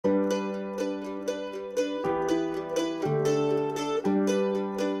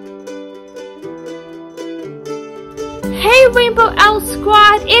Hey Rainbow Owl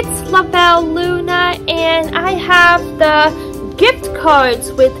Squad, it's Lavelle Luna and I have the gift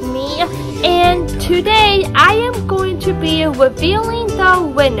cards with me, and today I am going to be revealing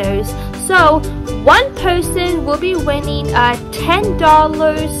the winners. So one person will be winning a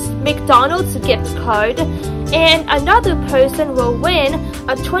 $10 McDonald's gift card and another person will win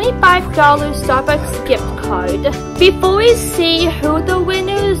a $25 Starbucks gift card. Before we see who the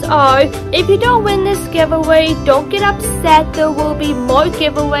winners are, if you don't win this giveaway, don't get upset. There will be more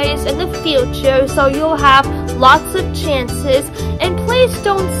giveaways in the future, so you'll have lots of chances. And please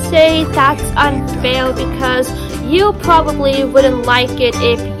don't say that's unfair, because you probably wouldn't like it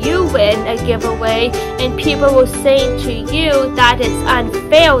if you win a giveaway and people will say to you that it's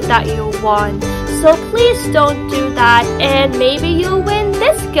unfair that you won. So please don't do that, and maybe you'll win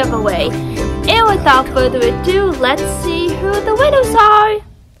this giveaway. And without further ado, let's see who the winners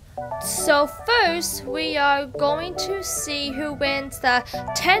are. So first, we are going to see who wins the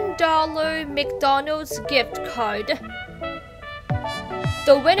 $10 McDonald's gift card.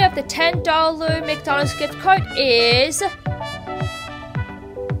 The winner of the $10 McDonald's gift card is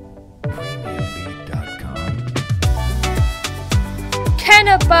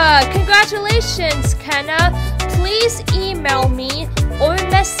Kenna. Congratulations, Kenna. Please email me or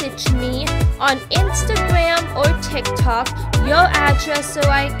message me on Instagram or TikTok your address so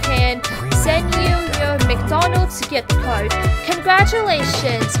I can send you your McDonald's gift card.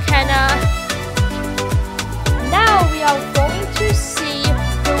 Congratulations, Kenna. Now we are going to see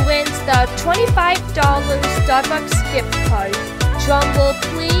who wins the $25 Starbucks gift card. Drumroll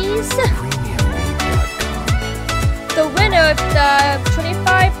please. The winner of the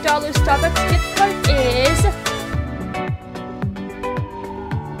 $25 Starbucks gift card is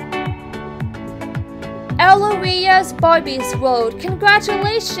Elaria's Barbie's World.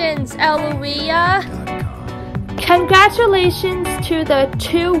 Congratulations, Elaria. Congratulations to the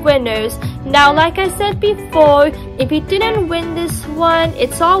two winners. Now, like I said before, if you didn't win this one,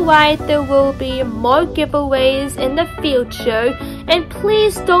 it's alright. There will be more giveaways in the future. And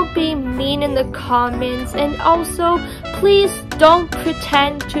please don't be mean in the comments. And also, please don't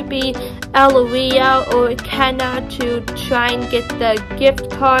pretend to be Elaria or Kenna to try and get the gift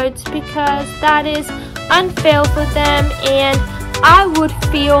cards, because that is unfair for them. And I would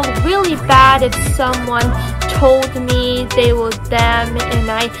feel really bad if someone told me they were them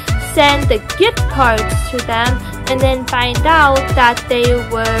and I send the gift cards to them and then find out that they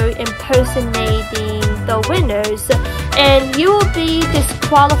were impersonating the winners, and you will be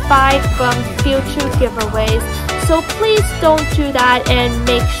disqualified from future giveaways. So please don't do that, and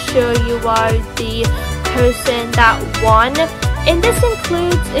make sure you are the person that won. And this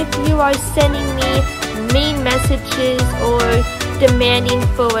includes if you are sending me mean messages or demanding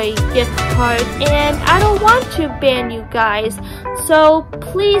for a gift card, and I don't want to ban you guys. So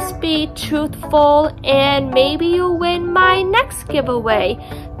please be truthful and maybe you'll win my next giveaway.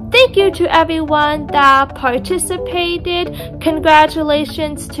 Thank you to everyone that participated.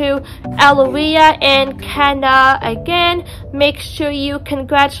 Congratulations to Elaria and Kenna again. Make sure you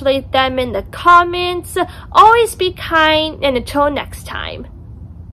congratulate them in the comments. Always be kind, and until next time.